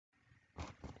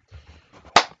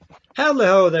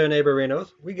Hello there,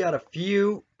 neighborinos. We got a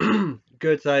few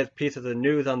good-sized pieces of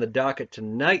news on the docket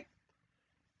tonight.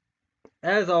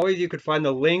 As always, you could find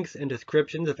the links and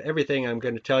descriptions of everything I'm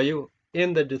going to tell you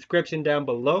in the description down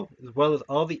below, as well as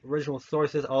all the original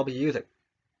sources I'll be using.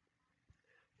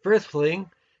 First thing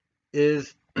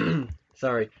is,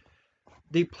 sorry,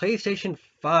 the PlayStation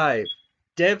 5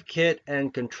 dev kit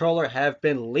and controller have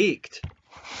been leaked.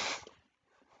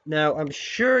 Now, I'm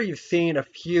sure you've seen a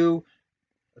few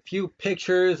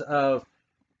pictures of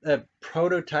a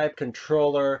prototype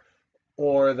controller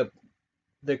or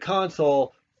the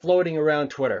console floating around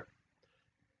Twitter.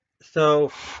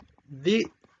 So the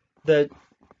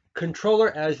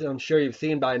controller, as I'm sure you've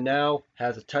seen by now,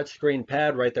 has a touchscreen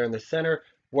pad right there in the center,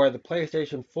 where the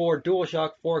PlayStation 4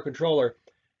 DualShock 4 controller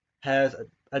has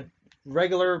a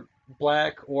regular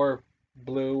black or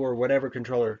blue or whatever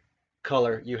controller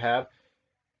color you have.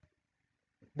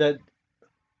 The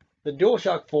the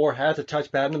DualShock 4 has a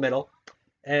touchpad in the middle,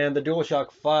 and the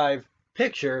DualShock 5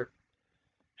 picture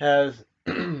has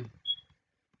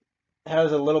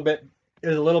has a little bit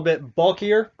is a little bit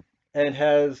bulkier and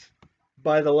has,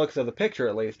 by the looks of the picture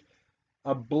at least,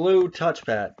 a blue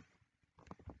touchpad.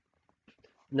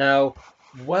 Now,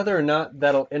 whether or not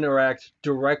that'll interact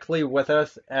directly with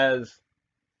us as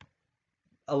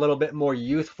a little bit more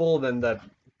useful than the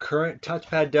current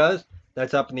touchpad does,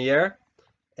 that's up in the air.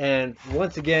 And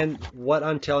once again, what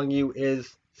I'm telling you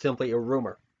is simply a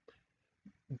rumor.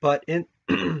 But in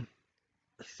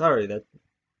sorry, that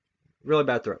really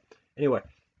bad throat. Anyway,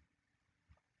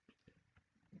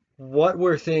 what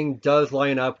we're seeing does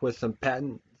line up with some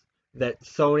patents that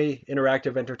Sony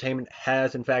Interactive Entertainment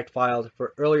has in fact filed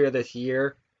for earlier this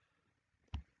year,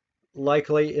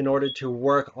 likely in order to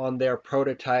work on their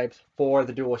prototypes for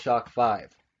the DualShock 5.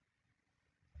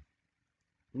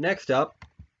 Next up,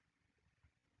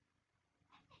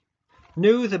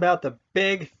 news about the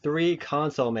big three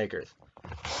console makers: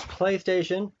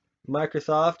 PlayStation,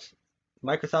 Microsoft's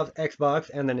Xbox,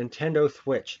 and the Nintendo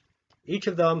Switch. Each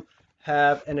of them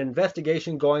have an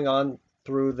investigation going on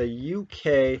through the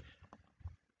UK,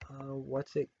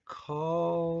 what's it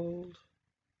called?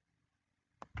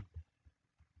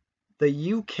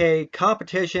 The UK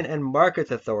Competition and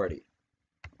Markets Authority.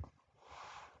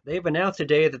 They've announced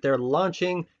today that they're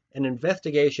launching an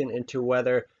investigation into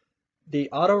whether the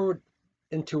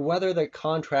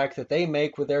contracts that they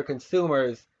make with their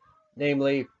consumers,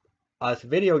 namely us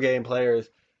video game players,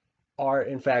 are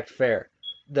in fact fair.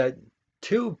 The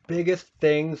two biggest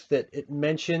things that it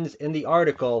mentions in the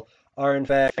article are in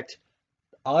fact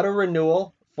auto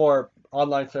renewal for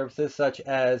online services such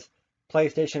as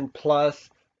PlayStation Plus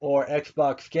or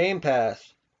Xbox Game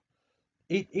Pass.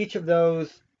 Each of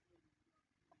those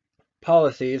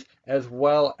policies, as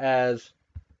well as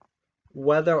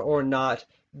whether or not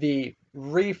the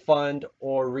refund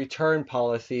or return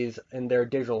policies in their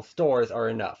digital stores are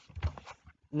enough.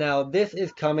 Now, this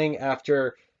is coming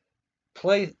after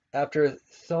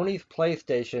Sony's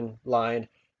PlayStation line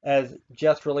has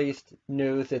just released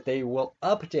news that they will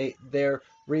update their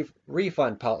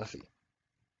refund policy.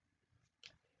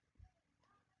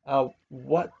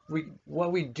 What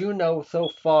we do know so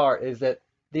far is that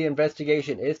the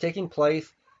investigation is taking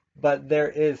place, but there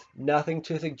is nothing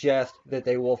to suggest that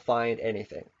they will find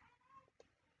anything.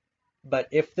 But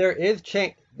if there is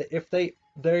if they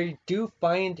do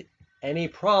find any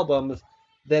problems,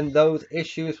 then those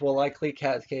issues will likely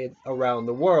cascade around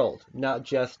the world, not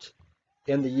just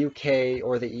in the UK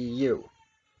or the EU.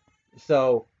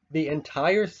 So the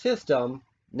entire system,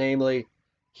 namely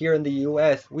here in the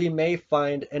US, we may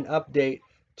find an update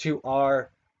to our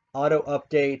auto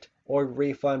update or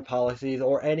refund policies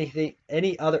or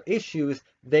any other issues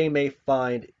they may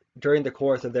find during the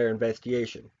course of their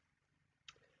investigation.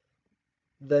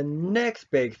 The next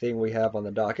big thing we have on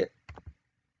the docket,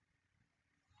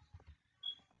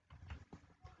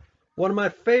 one of my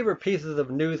favorite pieces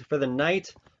of news for the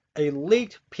night, a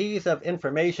leaked piece of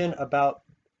information about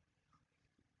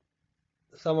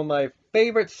some of my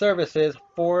favorite services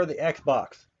for the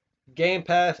Xbox, Game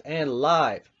Pass and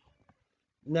Live.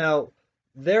 Now,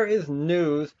 there is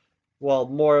news, well,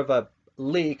 more of a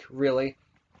leak really,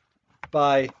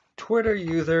 by Twitter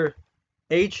user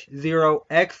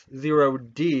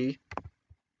H0X0D,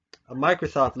 a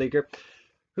Microsoft leaker,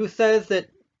 who says that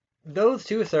those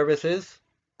two services,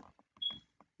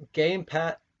 Game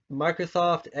Pass,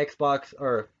 Microsoft Xbox,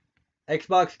 or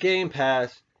Xbox Game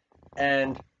Pass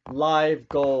and Live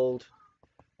Gold,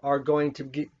 are going to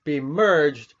be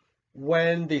merged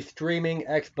when the streaming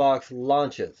Xbox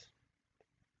launches.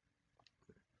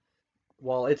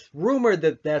 Well, it's rumored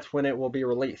that that's when it will be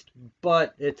released,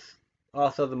 but it's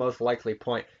also the most likely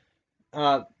point.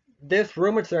 this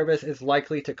rumored service is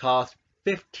likely to cost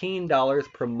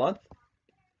 $15 per month.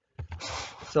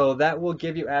 So that will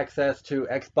give you access to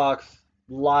Xbox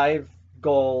Live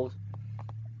Gold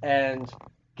and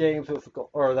games with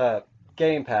or the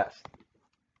Game Pass.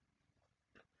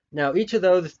 Now each of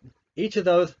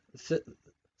those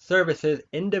services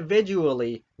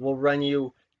individually will run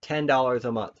you $10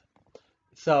 a month.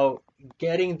 So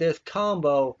getting this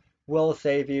combo will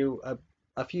save you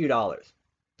a few dollars.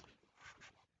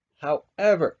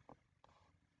 However,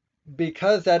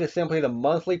 because that is simply the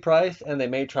monthly price, and they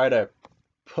may try to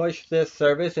push this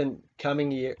service in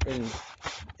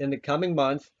the coming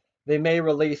months, they may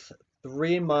release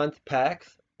 3-month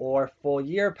packs or full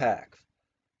year packs.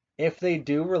 If they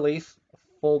do release a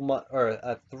full month or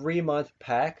a 3-month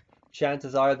pack,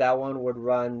 chances are that one would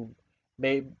run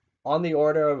maybe on the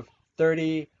order of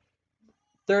 $30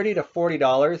 to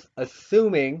 $40,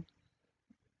 assuming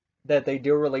that they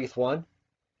do release one.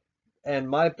 And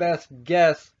my best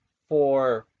guess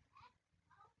for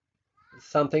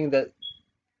something that,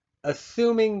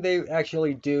 assuming they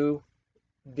actually do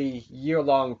the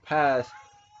year-long pass,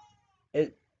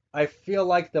 I feel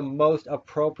like the most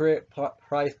appropriate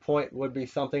price point would be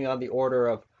something on the order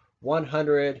of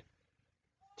 $100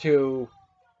 to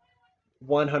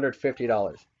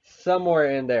 $150, somewhere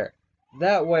in there.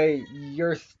 That way,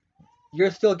 you're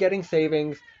still getting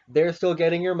savings, they're still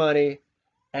getting your money,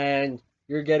 and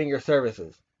you're getting your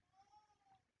services.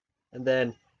 And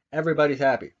then everybody's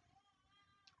happy.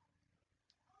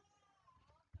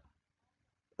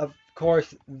 Of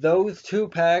course, those 2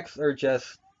 packs are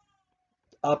just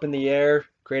up in the air,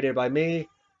 created by me.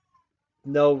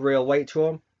 No real weight to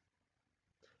them.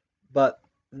 But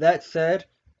that said,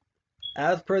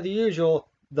 as per the usual,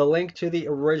 the link to the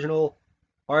original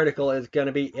article is going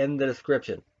to be in the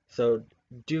description. So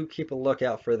do keep a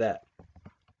lookout for that.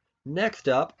 Next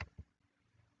up,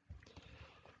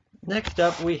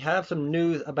 we have some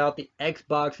news about the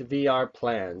Xbox VR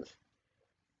plans.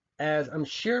 As I'm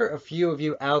sure a few of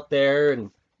you out there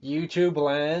in YouTube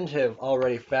land have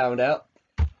already found out,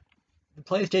 the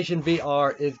PlayStation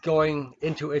VR is going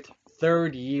into its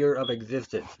 3rd year of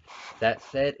existence. That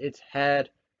said, it's had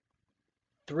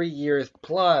 3 years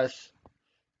plus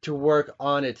to work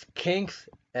on its kinks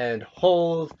and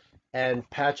holes and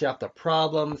patch up the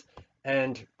problems,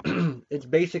 and it's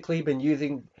basically been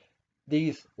using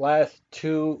these last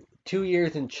two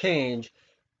years and change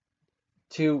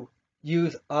to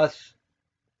use us,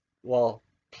 well,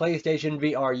 PlayStation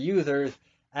VR users,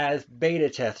 as beta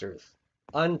testers,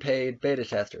 unpaid beta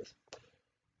testers,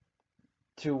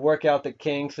 to work out the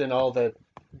kinks and all the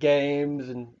games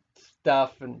and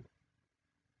stuff. And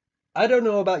I don't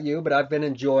know about you, but I've been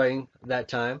enjoying that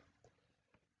time.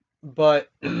 But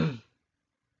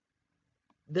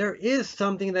there is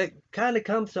something that kind of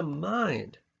comes to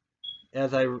mind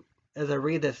as I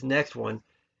read this next one.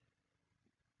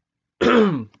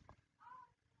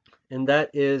 And that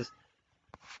is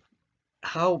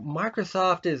how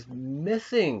Microsoft is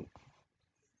missing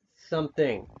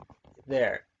something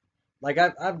there. Like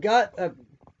I've got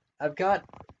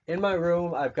in my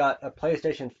room, I've got a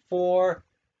PlayStation 4,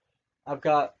 I've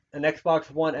got an Xbox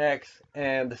One X,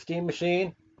 and the Steam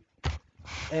machine,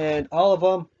 and all of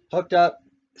them hooked up,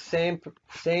 same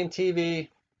TV,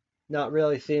 not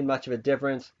really seeing much of a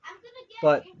difference.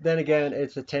 But then again,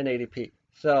 it's a 1080p,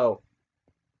 so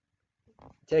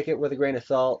take it with a grain of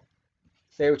salt.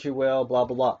 Say what you will, blah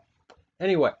blah blah.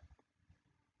 Anyway,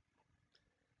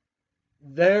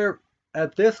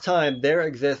 at this time there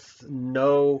exists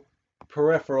no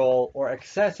peripheral or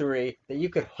accessory that you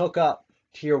could hook up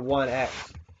to your One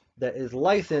X that is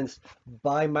licensed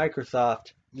by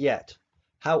Microsoft yet.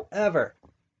 However,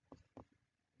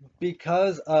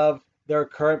 because of their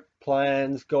current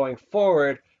plans going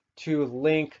forward to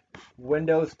link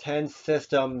Windows 10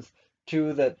 systems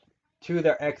to their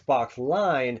Xbox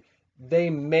line, they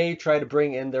may try to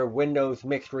bring in their Windows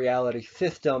mixed reality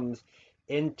systems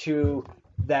into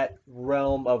that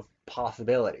realm of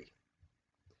possibility.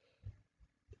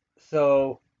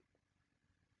 So,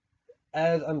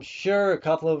 as I'm sure a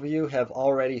couple of you have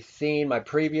already seen my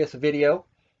previous video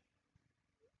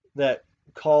that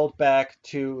called back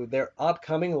to their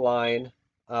upcoming line,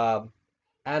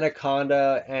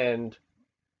 Anaconda and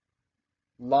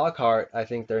Lockhart, I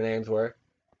think their names were.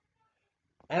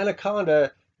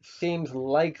 Anaconda seems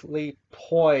likely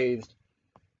poised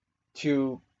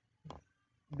to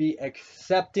be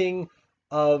accepting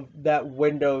of that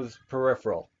Windows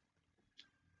peripheral.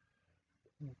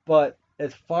 But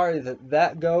as far as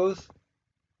that goes,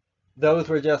 those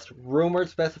were just rumored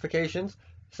specifications.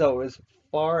 So as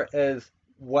far as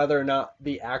whether or not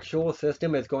the actual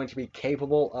system is going to be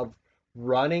capable of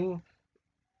running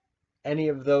any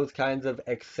of those kinds of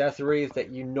accessories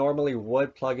that you normally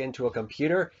would plug into a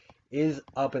computer is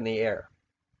up in the air.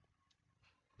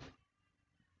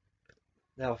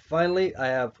 Now, finally, I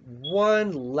have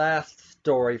one last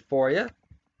story for you,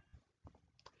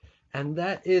 and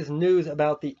that is news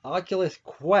about the Oculus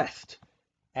Quest,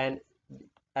 and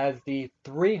as the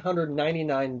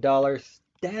 $399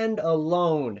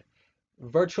 standalone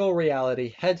virtual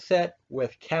reality headset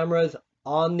with cameras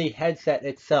on the headset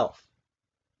itself.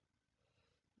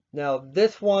 Now,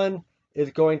 this one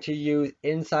is going to use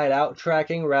inside-out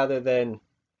tracking rather than,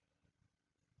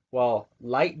 well,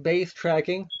 light-based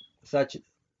tracking, such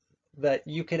that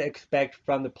you can expect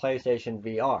from the PlayStation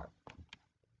VR.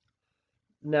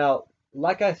 Now,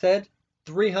 like I said,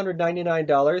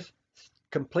 $399,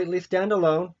 completely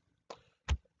standalone.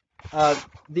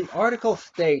 The article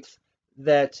states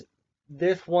that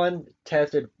this one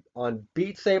tested on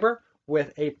Beat Saber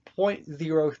with a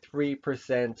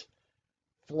 0.03%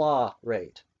 flaw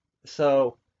rate.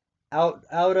 So out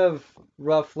of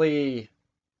roughly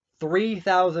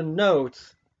 3,000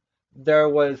 notes, there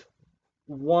was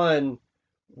one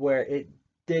where it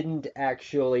didn't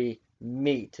actually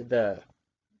meet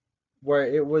where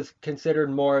it was considered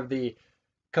more of the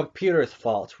computer's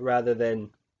fault rather than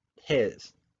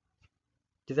his.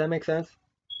 Does that make sense?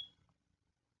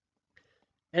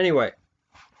 Anyway,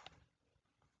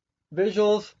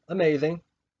 visuals, amazing.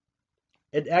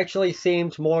 It actually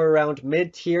seems more around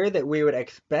mid-tier that we would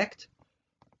expect,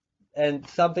 and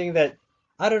something that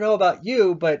I don't know about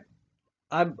you, but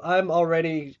I'm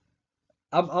already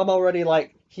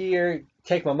like, here,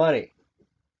 take my money.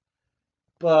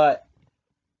 But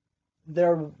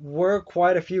there were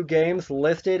quite a few games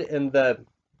listed in the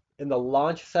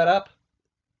launch setup.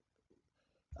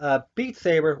 Beat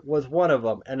Saber was one of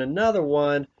them, and another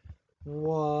one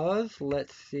was,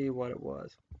 let's see what it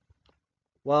was.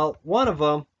 Well, one of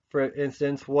them, for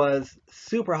instance, was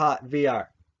Super Hot VR.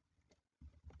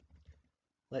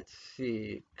 Let's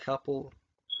see, couple.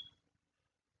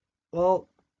 Well,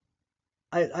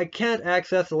 I can't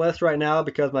access the list right now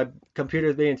because my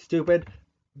computer's being stupid,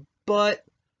 but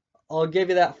I'll give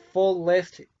you that full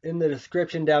list in the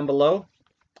description down below.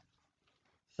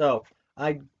 So,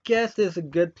 I guess this is a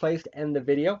good place to end the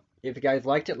video. If you guys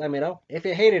liked it, let me know. If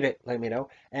you hated it, let me know.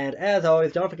 And as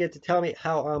always, don't forget to tell me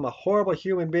how I'm a horrible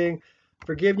human being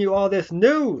for giving you all this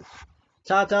news.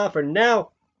 Ta-ta for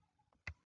now.